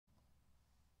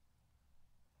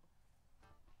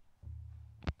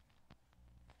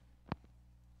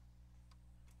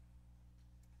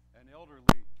elderly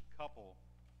couple.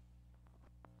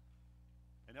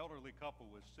 An elderly couple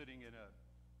was sitting in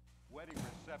a wedding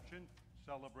reception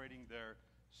celebrating their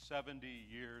 70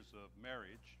 years of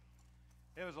marriage.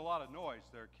 It was a lot of noise.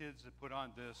 Their kids had put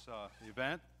on this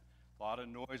event, a lot of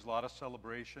noise, a lot of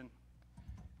celebration.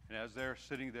 And as they're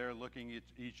sitting there looking at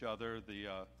each other,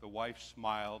 the wife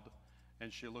smiled,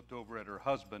 and she looked over at her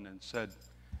husband and said,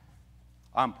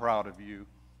 "I'm proud of you."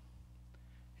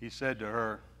 He said to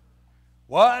her,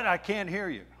 "What? I can't hear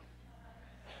you."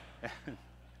 And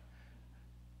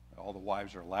all the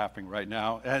wives are laughing right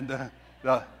now. And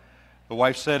the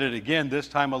wife said it again, this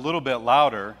time a little bit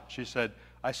louder. She said,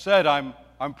 "I said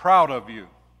I'm proud of you."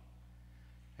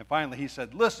 And finally he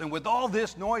said, "Listen, with all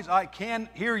this noise, I can't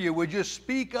hear you. Would you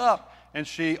speak up?" And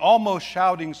she, almost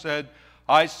shouting, said,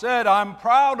 "I said I'm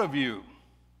proud of you."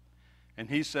 And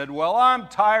he said, "Well, I'm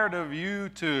tired of you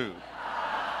too."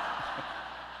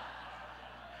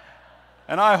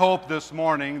 And I hope this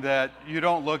morning that you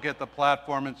don't look at the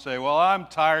platform and say, "Well, I'm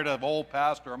tired of old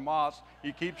Pastor Moss.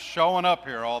 He keeps showing up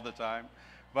here all the time."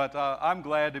 But I'm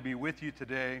glad to be with you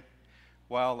today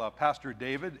while Pastor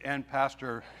David and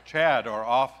Pastor Chad are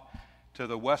off to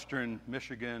the Western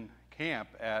Michigan camp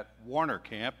at Warner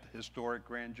Camp, historic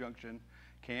Grand Junction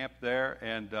camp there.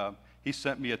 And he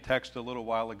sent me a text a little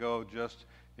while ago just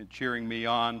cheering me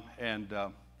on.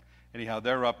 And anyhow,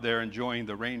 they're up there enjoying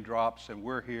the raindrops, and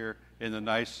we're here in a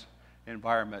nice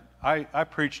environment. I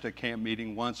preached a camp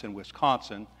meeting once in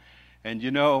Wisconsin, and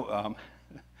you know,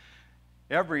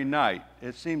 every night,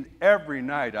 it seemed every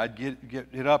night I'd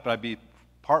get up, I'd be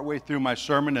partway through my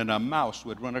sermon, and a mouse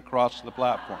would run across the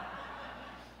platform.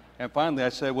 And finally I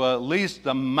said, well, at least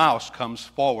the mouse comes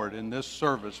forward in this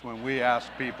service when we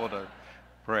ask people to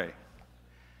pray.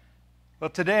 Well,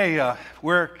 today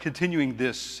we're continuing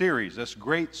this series, this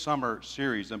great summer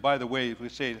series. And by the way, if we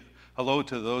say hello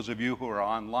to those of you who are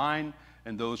online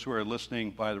and those who are listening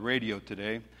by the radio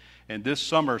today. And this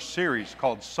summer series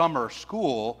called Summer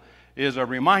School is a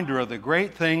reminder of the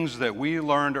great things that we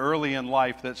learned early in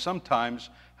life that sometimes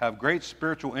have great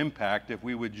spiritual impact if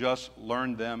we would just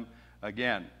learn them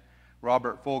again.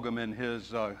 Robert Fulghum, in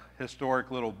his historic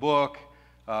little book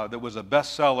that was a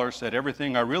bestseller, said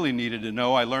everything I really needed to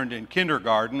know I learned in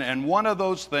kindergarten, and one of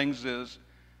those things is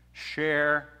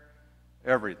share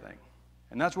everything.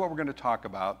 And that's what we're going to talk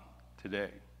about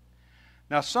today.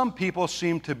 Now, some people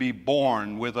seem to be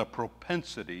born with a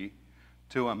propensity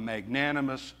to a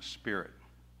magnanimous spirit.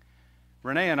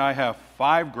 Renee and I have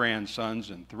 5 grandsons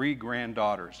and 3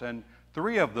 granddaughters, and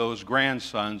 3 of those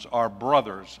grandsons are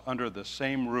brothers under the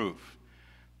same roof.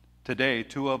 Today,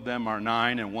 2 of them are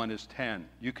 9 and 1 is 10.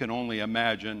 You can only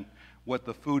imagine what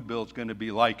the food bill is going to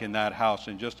be like in that house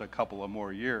in just a couple of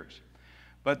more years.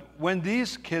 But when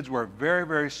these kids were very,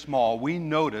 very small, we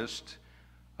noticed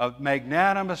a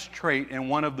magnanimous trait in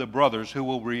one of the brothers who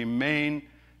will remain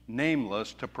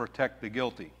nameless to protect the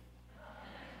guilty.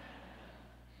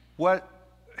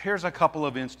 Here's a couple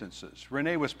of instances.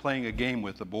 Renee was playing a game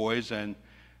with the boys, and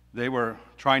they were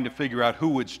trying to figure out who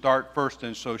would start first,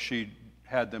 and so she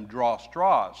had them draw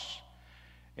straws.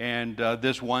 And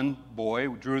this one boy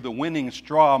drew the winning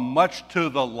straw, much to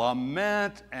the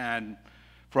lament and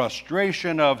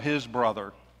frustration of his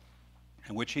brother,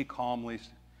 in which he calmly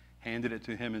handed it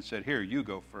to him and said, "Here, you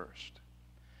go first."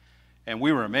 And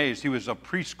we were amazed. He was a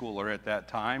preschooler at that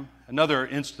time. Another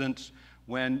instance,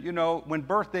 when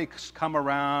birthdays come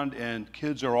around and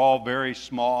kids are all very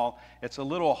small, it's a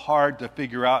little hard to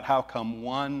figure out how come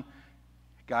one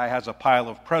guy has a pile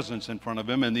of presents in front of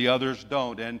him and the others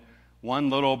don't. And one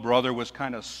little brother was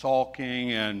kind of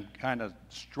sulking and kind of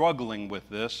struggling with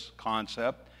this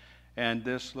concept. And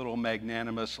this little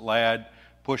magnanimous lad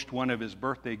pushed one of his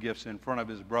birthday gifts in front of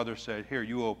his brother, said, "Here,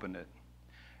 you open it."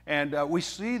 And we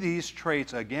see these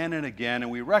traits again and again, and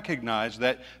we recognize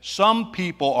that some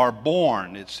people are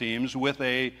born, it seems, with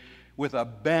a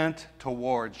bent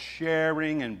towards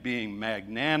sharing and being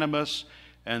magnanimous,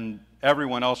 and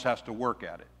everyone else has to work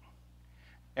at it.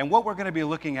 And what we're going to be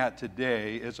looking at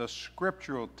today is a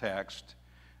scriptural text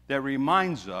that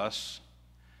reminds us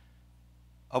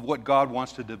of what God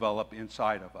wants to develop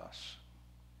inside of us.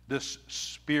 This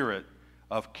spirit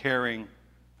of caring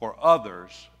for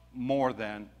others more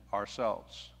than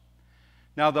ourselves.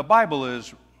 Now, the Bible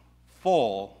is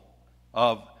full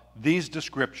of these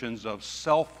descriptions of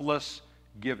selfless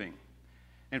giving.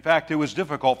 In fact, it was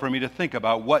difficult for me to think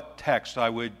about what text I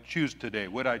would choose today.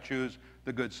 Would I choose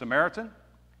the Good Samaritan?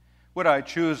 Would I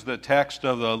choose the text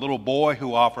of the little boy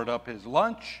who offered up his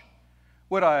lunch?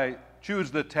 Would I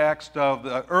choose the text of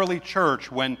the early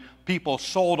church when people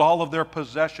sold all of their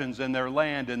possessions and their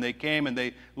land, and they came and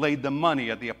they laid the money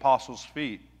at the apostles'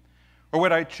 feet? Or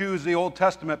would I choose the Old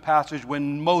Testament passage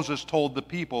when Moses told the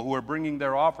people who were bringing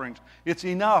their offerings, it's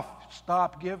enough,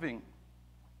 stop giving?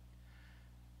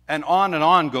 And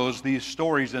on goes these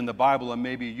stories in the Bible, and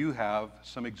maybe you have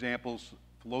some examples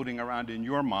floating around in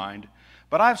your mind.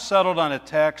 But I've settled on a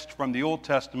text from the Old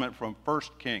Testament from 1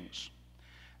 Kings.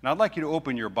 And I'd like you to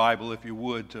open your Bible, if you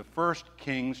would, to 1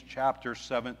 Kings chapter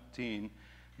 17.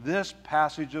 This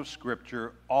passage of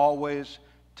Scripture always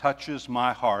touches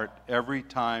my heart every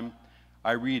time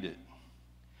I read it.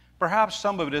 Perhaps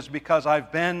some of it is because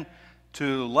I've been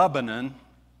to Lebanon,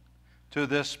 to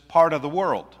this part of the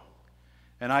world,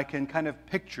 and I can kind of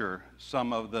picture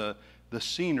some of the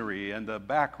scenery and the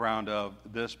background of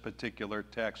this particular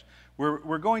text.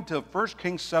 We're going to 1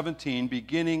 Kings 17,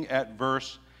 beginning at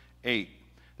verse 8.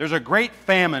 There's a great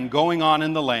famine going on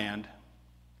in the land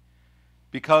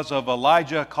because of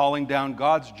Elijah calling down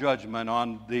God's judgment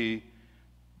on the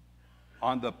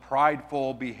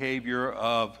prideful behavior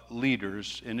of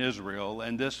leaders in Israel.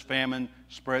 And this famine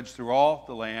spreads through all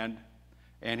the land.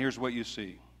 And here's what you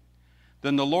see.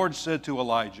 Then the Lord said to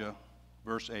Elijah,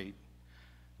 verse 8,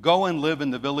 "Go and live in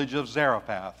the village of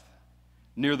Zarephath,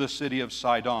 near the city of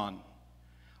Sidon.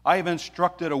 I have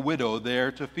instructed a widow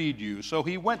there to feed you." So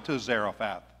he went to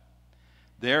Zarephath.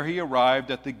 There he arrived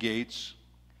at the gates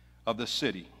of the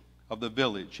city, of the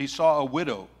village. He saw a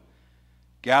widow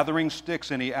gathering sticks,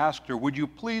 and he asked her, "Would you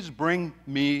please bring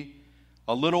me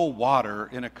a little water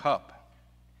in a cup?"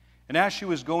 And as she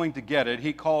was going to get it,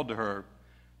 he called to her,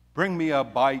 "Bring me a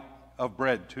bite of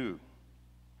bread too."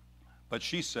 But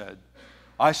she said,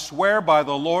 "I swear by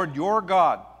the Lord your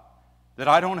God that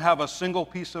I don't have a single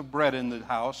piece of bread in the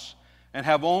house and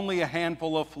have only a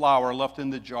handful of flour left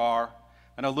in the jar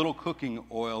and a little cooking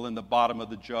oil in the bottom of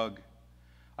the jug.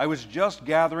 I was just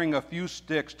gathering a few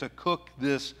sticks to cook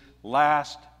this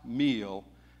last meal.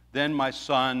 Then my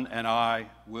son and I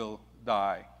will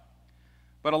die."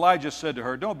 But Elijah said to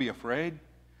her, "Don't be afraid.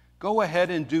 Go ahead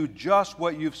and do just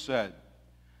what you've said.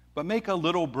 But make a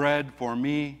little bread for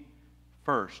me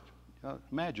first."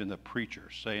 Imagine the preacher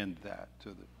saying that to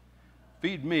the,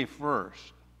 "Feed me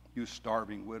first, you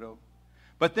starving widow.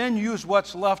 But then use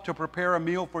what's left to prepare a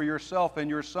meal for yourself and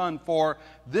your son, for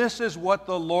this is what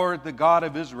the Lord, the God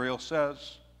of Israel,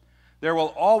 says. There will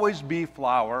always be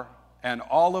flour and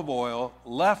olive oil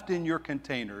left in your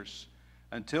containers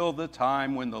until the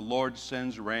time when the Lord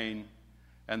sends rain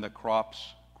and the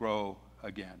crops grow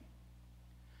again."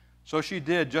 So she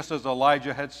did just as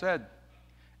Elijah had said.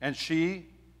 And she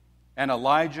and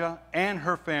Elijah and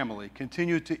her family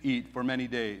continued to eat for many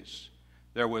days.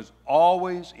 There was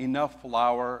always enough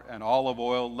flour and olive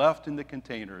oil left in the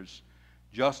containers,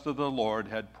 just as the Lord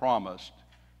had promised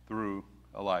through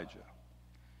Elijah.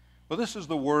 Well, this is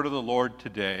the word of the Lord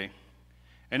today,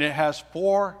 and it has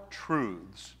 4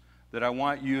 truths that I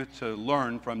want you to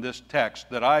learn from this text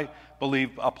that I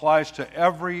believe applies to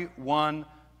every one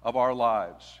of our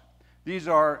lives. These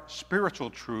are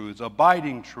spiritual truths,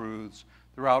 abiding truths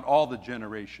throughout all the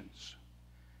generations.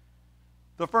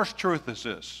 The first truth is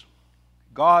this: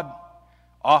 God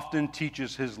often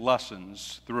teaches his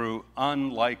lessons through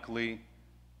unlikely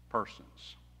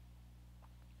persons.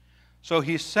 So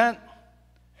he sent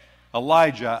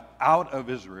Elijah out of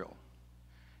Israel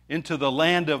into the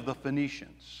land of the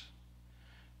Phoenicians,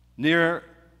 near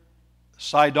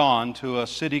Sidon, to a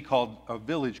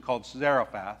village called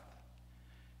Zarephath.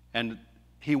 And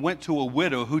he went to a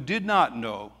widow who did not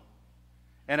know,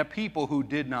 and a people who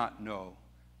did not know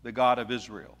the God of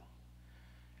Israel.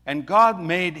 And God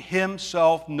made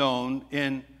himself known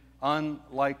in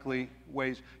unlikely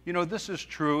ways. You know, this is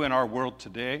true in our world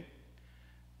today.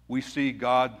 We see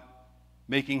God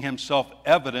making himself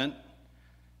evident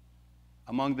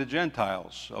among the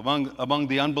Gentiles, among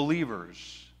the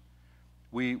unbelievers.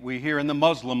 We hear in the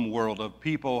Muslim world of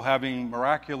people having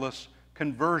miraculous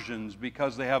conversions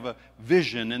because they have a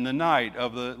vision in the night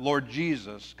of the Lord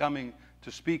Jesus coming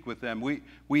to speak with them.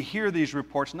 We hear these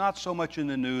reports, not so much in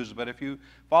the news, but if you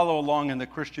follow along in the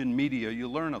Christian media, you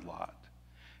learn a lot.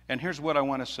 And here's what I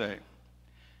want to say.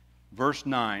 Verse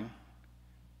 9,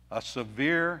 a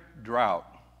severe drought.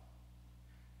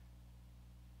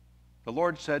 The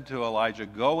Lord said to Elijah,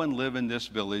 "Go and live in this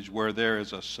village where there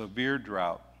is a severe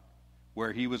drought,"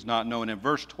 where he was not known. And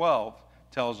verse 12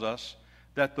 tells us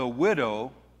that the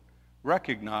widow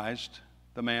recognized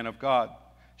the man of God.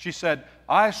 She said,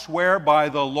 "I swear by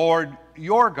the Lord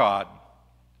your God."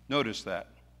 Notice that.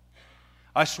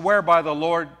 "I swear by the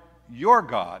Lord your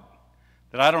God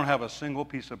that I don't have a single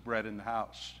piece of bread in the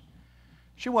house."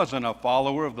 She wasn't a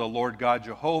follower of the Lord God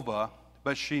Jehovah,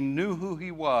 but she knew who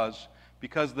he was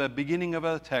because the beginning of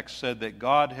the text said that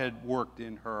God had worked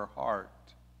in her heart.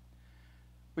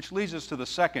 Which leads us to the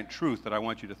second truth that I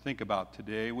want you to think about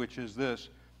today, which is this: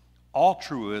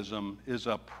 altruism is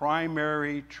a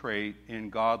primary trait in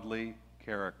godly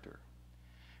character.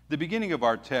 The beginning of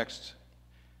our text,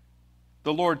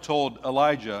 the Lord told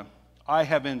Elijah, I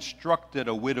have instructed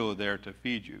a widow there to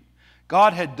feed you.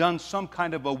 God had done some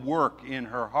kind of a work in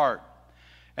her heart.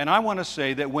 And I want to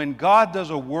say that when God does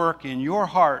a work in your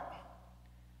heart,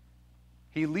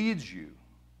 He leads you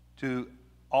to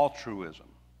altruism.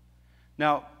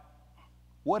 Now,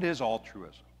 what is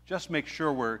altruism? Just make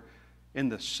sure we're in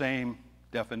the same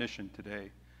definition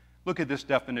today. Look at this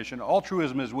definition.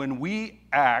 Altruism is when we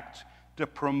act to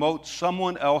promote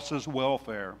someone else's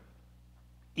welfare,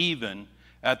 even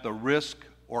at the risk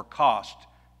or cost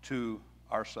to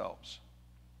ourselves.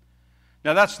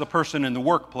 Now, that's the person in the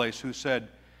workplace who said,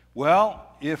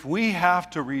 well, if we have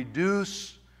to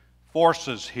reduce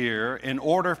forces here in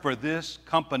order for this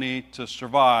company to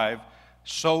survive,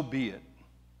 so be it.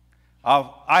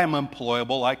 I am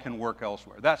employable, I can work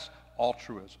elsewhere. That's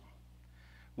altruism.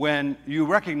 When you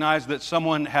recognize that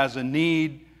someone has a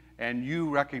need and you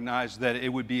recognize that it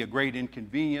would be a great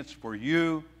inconvenience for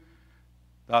you,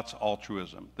 that's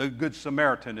altruism. The Good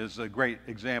Samaritan is a great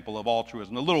example of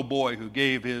altruism. The little boy who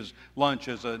gave his lunch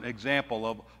is an example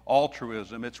of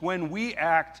altruism. It's when we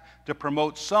act to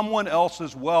promote someone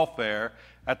else's welfare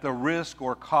at the risk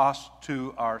or cost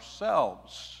to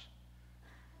ourselves.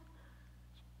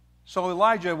 So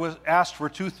Elijah was asked for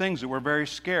two things that were very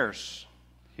scarce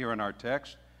here in our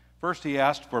text. First, he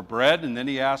asked for bread, and then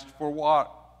he asked for water.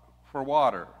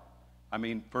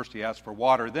 First he asked for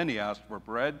water, then he asked for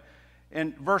bread.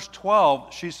 In verse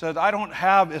 12, she said, I don't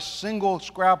have a single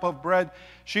scrap of bread.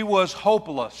 She was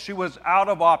hopeless. She was out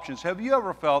of options. Have you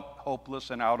ever felt hopeless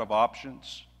and out of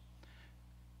options?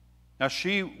 Now,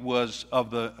 she was of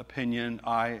the opinion,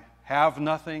 I have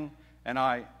nothing and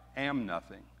I am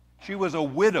nothing. She was a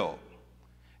widow.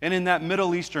 And in that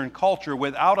Middle Eastern culture,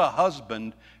 without a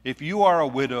husband, if you are a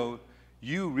widow,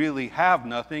 you really have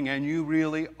nothing and you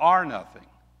really are nothing.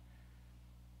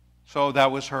 So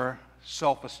that was her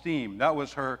self-esteem. That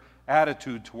was her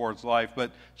attitude towards life.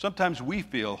 But sometimes we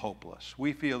feel hopeless.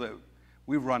 We feel that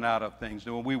we've run out of things.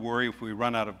 And we worry if we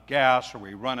run out of gas or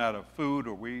we run out of food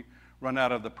or we run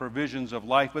out of the provisions of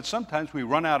life. But sometimes we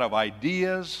run out of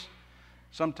ideas.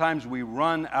 Sometimes we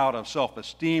run out of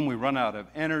self-esteem. We run out of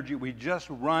energy. We just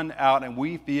run out and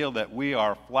we feel that we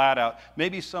are flat out.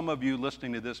 Maybe some of you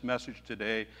listening to this message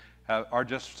today are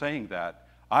just saying that.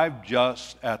 I'm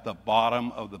just at the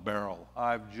bottom of the barrel.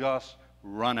 I've just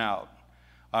run out.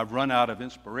 I've run out of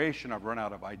inspiration. I've run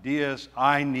out of ideas.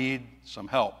 I need some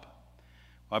help.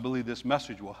 I believe this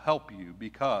message will help you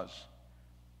because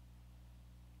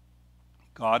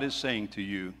God is saying to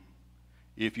you,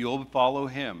 if you'll follow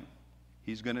Him,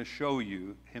 He's going to show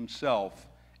you Himself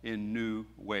in new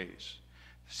ways.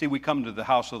 See, we come to the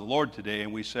house of the Lord today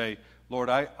and we say, Lord,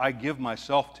 I give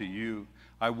myself to you.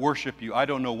 I worship you. I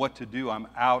don't know what to do. I'm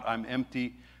out. I'm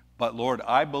empty. But Lord,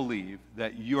 I believe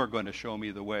that you are going to show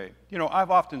me the way. You know, I've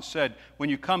often said, when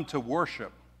you come to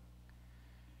worship,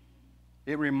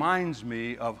 it reminds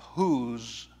me of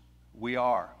whose we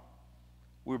are.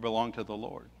 We belong to the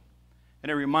Lord.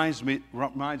 And it reminds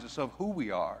us of who we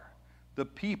are, the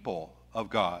people of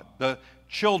God, the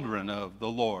children of the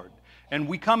Lord. And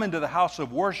we come into the house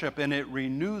of worship and it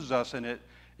renews us and it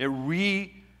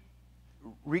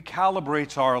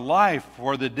recalibrates our life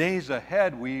for the days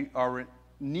ahead. We are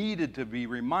needed to be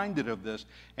reminded of this.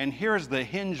 And here's the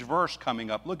hinge verse coming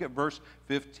up. Look at verse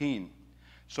 15.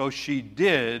 So she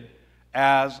did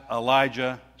as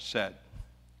Elijah said.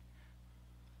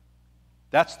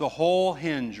 That's the whole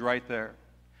hinge right there.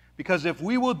 Because if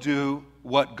we will do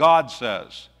what God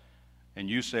says, and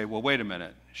you say, well, wait a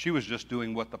minute, she was just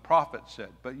doing what the prophet said.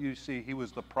 But you see, he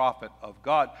was the prophet of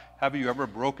God. Have you ever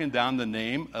broken down the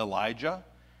name Elijah?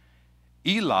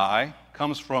 Eli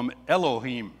comes from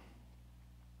Elohim,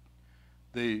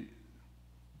 the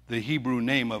Hebrew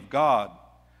name of God,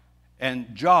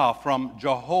 and Jah from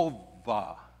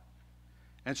Jehovah.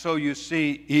 And so you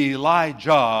see,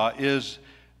 Elijah is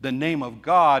the name of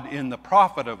God in the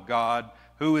prophet of God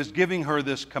who is giving her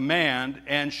this command,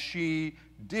 and she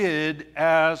did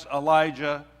as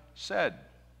Elijah said.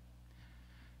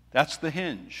 That's the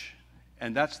hinge,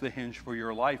 and that's the hinge for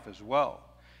your life as well.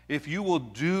 If you will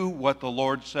do what the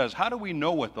Lord says, how do we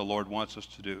know what the Lord wants us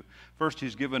to do? First,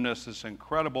 He's given us this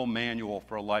incredible manual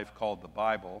for life called the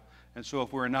Bible. And so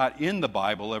if we're not in the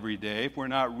Bible every day, if we're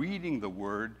not reading the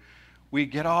Word, we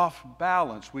get off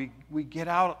balance. We get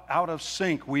out of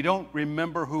sync. We don't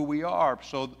remember who we are.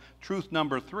 So truth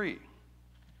number 3.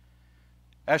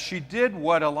 as she did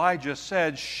what Elijah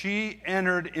said, she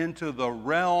entered into the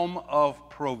realm of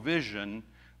provision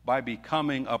by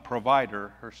becoming a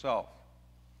provider herself.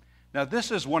 Now, this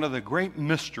is one of the great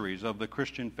mysteries of the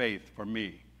Christian faith for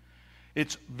me.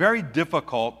 It's very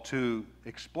difficult to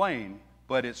explain,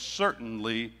 but it's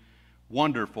certainly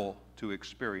wonderful to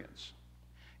experience.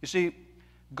 You see,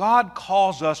 God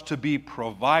calls us to be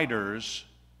providers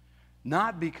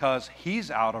not because He's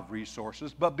out of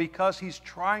resources, but because He's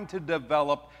trying to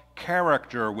develop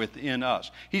character within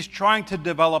us. He's trying to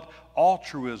develop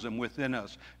altruism within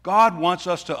us. God wants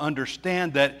us to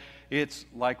understand that it's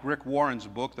like Rick Warren's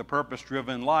book, The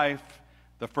Purpose-Driven Life,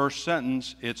 the first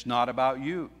sentence, it's not about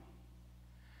you.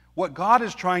 What God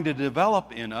is trying to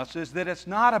develop in us is that it's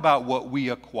not about what we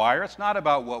acquire, it's not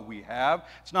about what we have,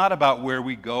 it's not about where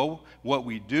we go, what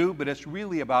we do, but it's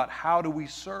really about how do we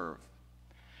serve.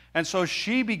 And so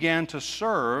she began to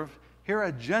serve, here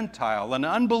a Gentile, an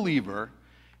unbeliever,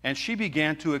 and she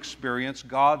began to experience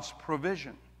God's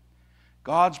provision.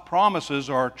 God's promises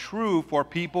are true for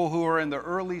people who are in the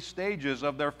early stages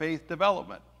of their faith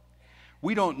development.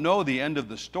 We don't know the end of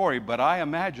the story, but I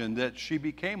imagine that she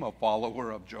became a follower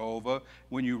of Jehovah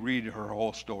when you read her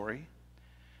whole story.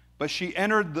 But she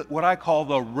entered what I call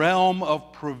the realm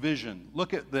of provision.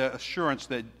 Look at the assurance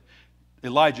that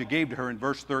Elijah gave to her in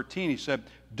verse 13. He said,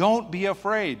 "Don't be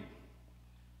afraid.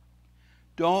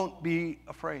 Don't be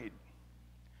afraid."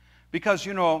 Because,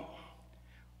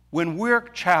 when we're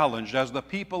challenged as the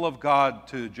people of God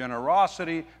to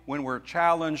generosity, when we're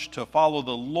challenged to follow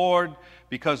the Lord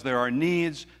because there are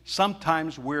needs,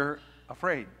 sometimes we're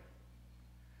afraid.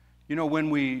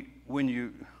 When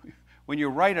you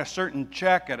write a certain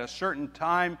check at a certain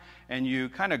time and you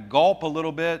kind of gulp a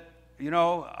little bit,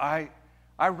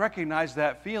 I recognize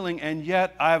that feeling, and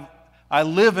yet I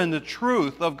live in the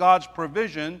truth of God's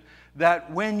provision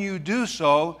that when you do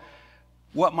so,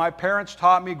 what my parents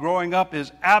taught me growing up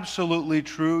is absolutely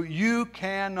true. You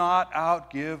cannot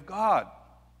outgive God.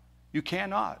 You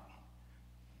cannot.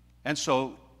 And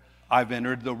so I've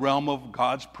entered the realm of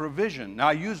God's provision. Now,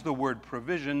 I use the word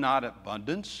provision, not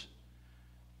abundance,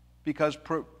 because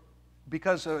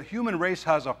the human race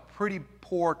has a pretty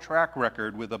poor track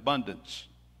record with abundance.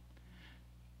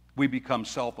 We become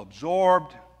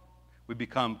self-absorbed. We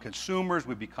become consumers.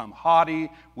 We become haughty.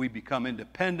 We become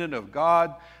independent of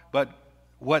God. But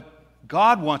what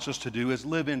God wants us to do is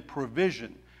live in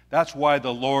provision. That's why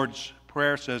the Lord's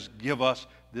Prayer says, "Give us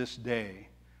this day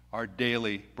our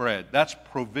daily bread." That's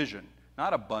provision.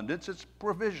 Not abundance, it's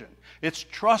provision. It's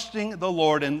trusting the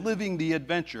Lord and living the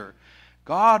adventure.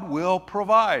 God will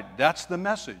provide. That's the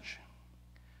message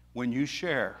when you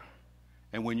share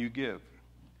and when you give.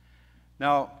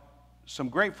 Now, some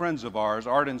great friends of ours,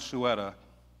 Art and Suetta,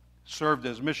 served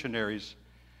as missionaries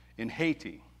in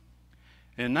Haiti.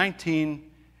 In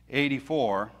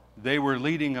 1984, they were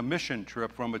leading a mission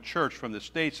trip from a church from the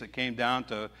States that came down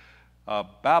to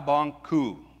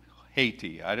Babonkou,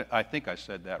 Haiti. I think I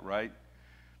said that right.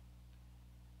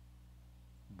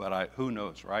 But who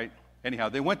knows, right? Anyhow,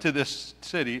 they went to this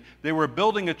city. They were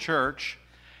building a church.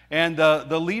 And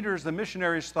the leaders, the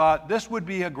missionaries, thought this would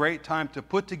be a great time to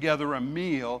put together a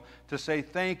meal to say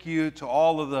thank you to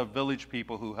all of the village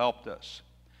people who helped us.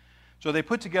 So they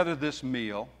put together this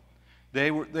meal. They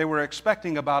were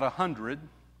expecting about 100,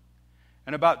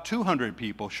 and about 200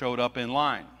 people showed up in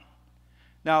line.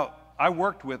 Now, I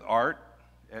worked with Art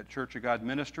at Church of God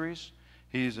Ministries.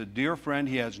 He's a dear friend.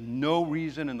 He has no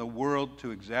reason in the world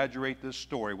to exaggerate this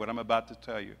story, what I'm about to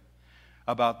tell you,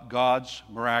 about God's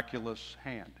miraculous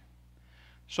hand.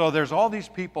 So there's all these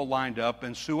people lined up,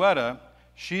 and Suetta,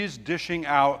 she's dishing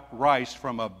out rice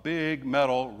from a big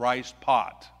metal rice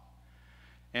pot.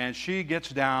 And she gets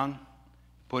down,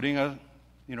 putting a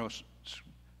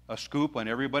scoop on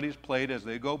everybody's plate as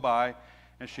they go by,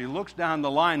 and she looks down the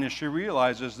line and she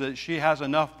realizes that she has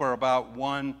enough for about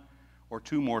 1 or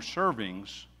 2 more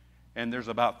servings, and there's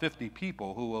about 50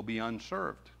 people who will be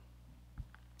unserved.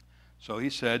 So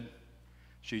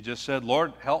she just said,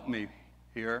 "Lord, help me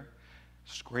here."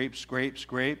 Scrape, scrape,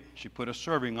 scrape. She put a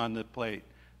serving on the plate.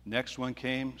 Next one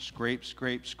came, scrape,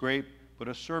 scrape, scrape, put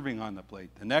a serving on the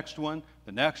plate. The next one,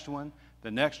 the next one,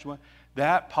 the next one.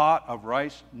 That pot of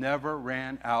rice never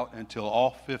ran out until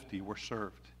all 50 were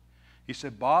served. He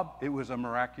said, "Bob, it was a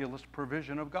miraculous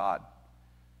provision of God."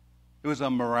 It was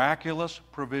a miraculous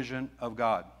provision of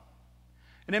God.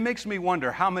 And it makes me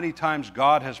wonder how many times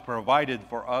God has provided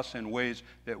for us in ways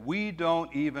that we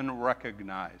don't even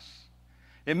recognize.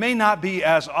 It may not be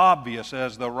as obvious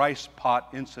as the rice pot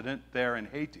incident there in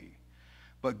Haiti,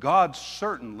 but God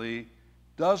certainly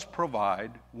does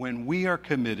provide when we are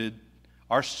committed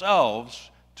ourselves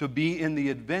to be in the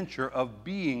adventure of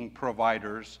being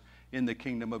providers in the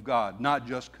kingdom of God, not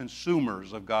just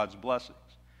consumers of God's blessings.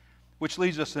 Which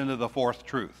leads us into the fourth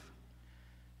truth.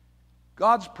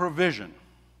 God's provision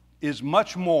is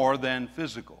much more than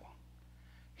physical.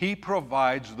 He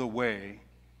provides the way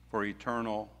for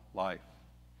eternal life.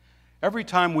 Every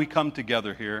time we come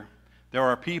together here, there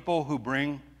are people who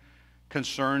bring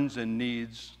concerns and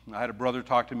needs. I had a brother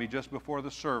talk to me just before the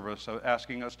service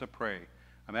asking us to pray.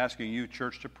 I'm asking you,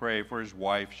 church, to pray for his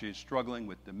wife. She's struggling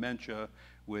with dementia,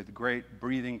 with great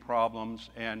breathing problems,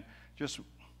 and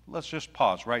let's just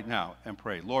pause right now and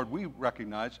pray. Lord, we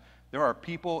recognize there are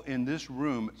people in this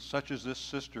room, such as this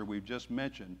sister we've just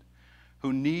mentioned,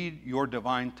 who need your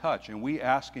divine touch. And we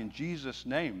ask in Jesus'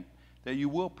 name that you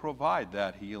will provide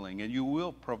that healing and you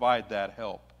will provide that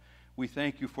help. We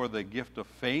thank you for the gift of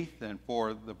faith and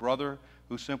for the brother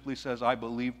who simply says, I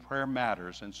believe prayer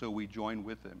matters, and so we join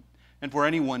with him. And for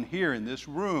anyone here in this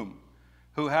room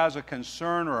who has a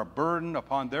concern or a burden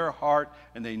upon their heart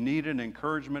and they need an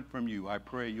encouragement from you, I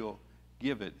pray you'll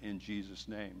give it in Jesus'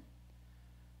 name.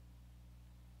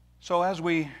 So as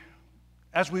we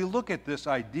look at this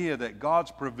idea that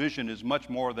God's provision is much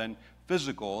more than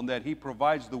physical and that he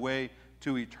provides the way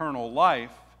to eternal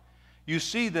life, you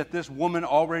see that this woman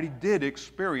already did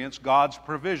experience God's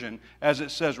provision, as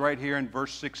it says right here in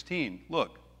verse 16.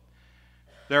 Look,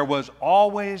 there was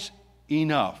always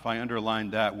enough. I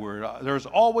underlined that word. There's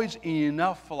always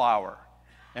enough flour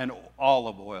and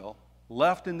olive oil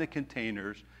left in the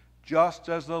containers, just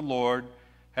as the Lord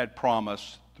had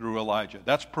promised through Elijah.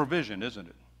 That's provision, isn't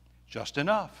it? Just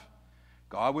enough.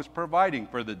 God was providing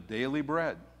for the daily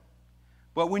bread.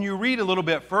 But when you read a little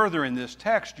bit further in this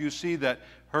text, you see that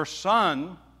her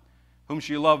son, whom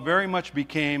she loved very much,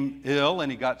 became ill, and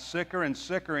he got sicker and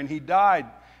sicker, and he died.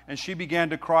 And she began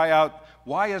to cry out,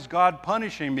 why is God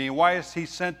punishing me? Why has he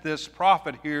sent this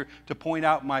prophet here to point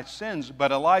out my sins?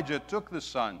 But Elijah took the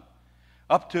son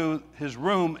up to his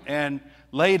room and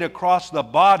laid across the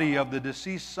body of the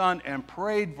deceased son and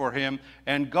prayed for him,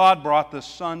 and God brought the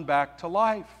son back to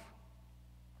life.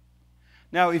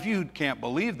 Now, if you can't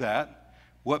believe that,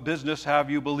 what business have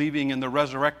you believing in the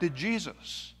resurrected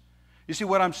Jesus? You see,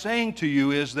 what I'm saying to you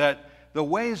is that the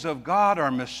ways of God are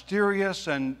mysterious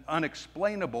and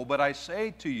unexplainable, but I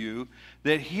say to you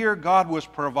that here God was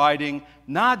providing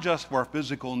not just for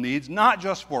physical needs, not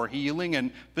just for healing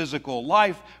and physical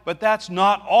life, but that's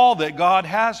not all that God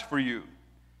has for you.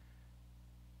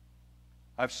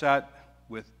 I've sat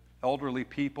with elderly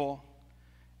people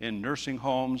in nursing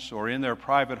homes or in their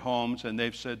private homes, and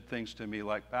they've said things to me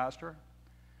like, Pastor,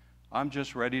 I'm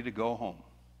just ready to go home.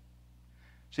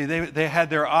 See, they had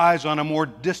their eyes on a more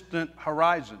distant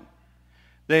horizon.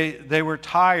 They were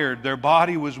tired. Their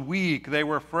body was weak. They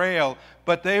were frail.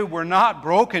 But they were not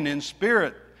broken in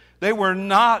spirit. They were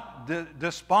not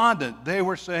despondent. They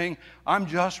were saying, I'm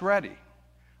just ready.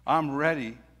 I'm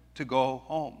ready to go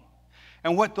home.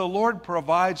 And what the Lord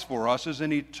provides for us is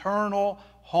an eternal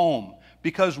home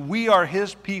because we are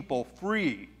his people,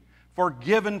 free,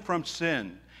 forgiven from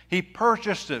sin. He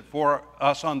purchased it for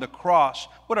us on the cross.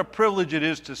 What a privilege it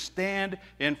is to stand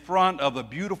in front of the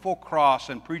beautiful cross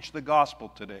and preach the gospel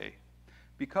today.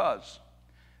 Because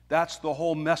that's the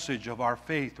whole message of our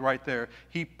faith right there.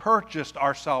 He purchased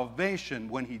our salvation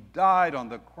when he died on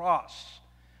the cross.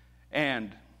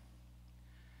 And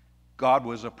God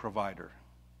was a provider.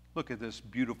 Look at this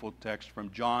beautiful text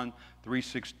from John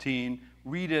 3:16.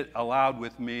 Read it aloud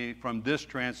with me from this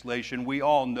translation. We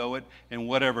all know it in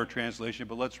whatever translation,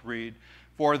 but let's read.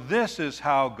 For this is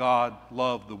how God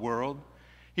loved the world.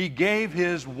 He gave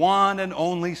his one and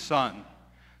only Son,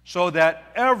 so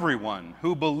that everyone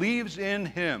who believes in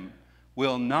him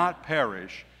will not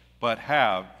perish, but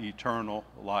have eternal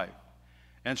life.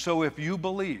 And so if you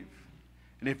believe,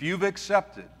 and if you've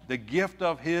accepted the gift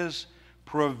of his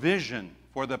provision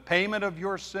for the payment of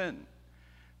your sin,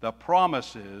 the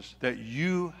promise is that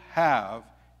you have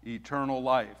eternal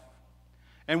life.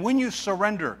 And when you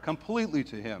surrender completely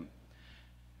to him,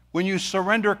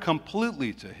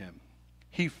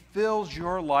 he fills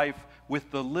your life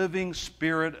with the living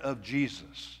Spirit of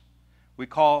Jesus. We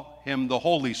call him the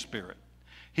Holy Spirit.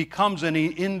 He comes and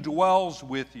he indwells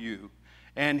with you,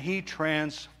 and he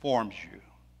transforms you.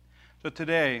 So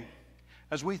today,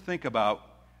 as we think about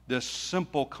this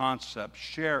simple concept,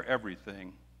 share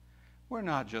everything, we're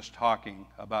not just talking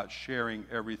about sharing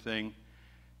everything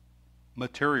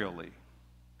materially.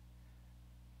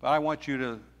 But I want you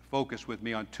to focus with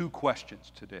me on two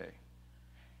questions today.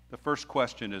 The first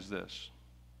question is this: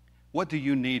 what do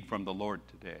you need from the Lord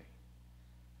today?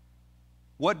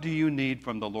 What do you need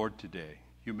from the Lord today?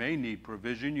 You may need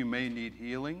provision, you may need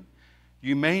healing,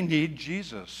 You may need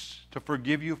Jesus to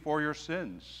forgive you for your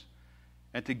sins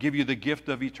and to give you the gift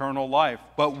of eternal life.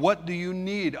 But what do you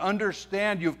need?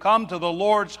 Understand you've come to the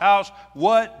Lord's house.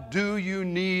 What do you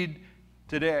need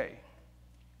today?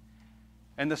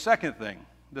 And the second thing,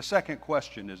 the second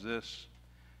question is this: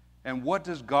 and what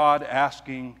is God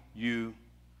asking you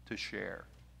to share?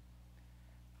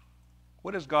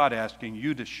 What is God asking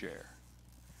you to share?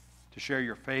 To share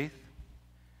your faith?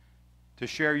 To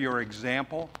share your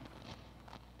example?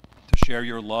 To share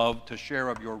your love? To share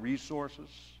of your resources?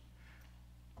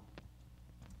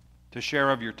 To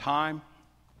share of your time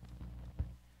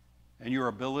and your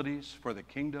abilities for the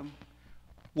kingdom?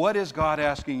 What is God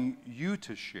asking you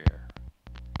to share?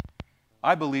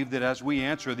 I believe that as we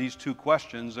answer these two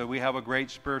questions, that we have a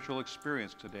great spiritual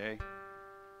experience today.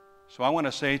 So I want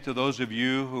to say to those of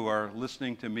you who are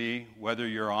listening to me, whether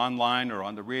you're online or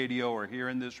on the radio or here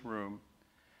in this room,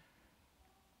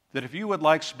 that if you would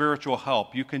like spiritual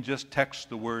help, you can just text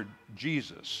the word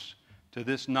Jesus to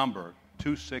this number,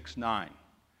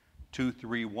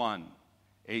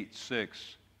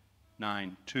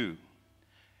 269-231-8692.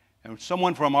 And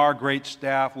someone from our great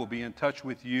staff will be in touch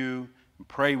with you and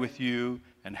pray with you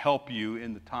and help you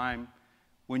in the time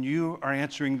when you are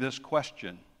answering this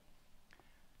question: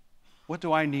 what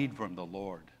do I need from the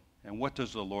Lord? And what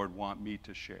does the Lord want me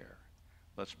to share?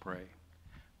 Let's pray.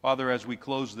 Father, as we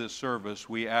close this service,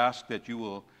 we ask that you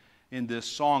will, in this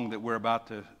song that we're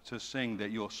about to sing, that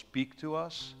you'll speak to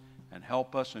us and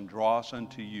help us and draw us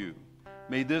unto you.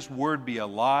 May this word be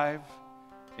alive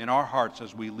in our hearts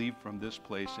as we leave from this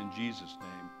place. In Jesus'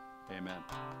 name, amen.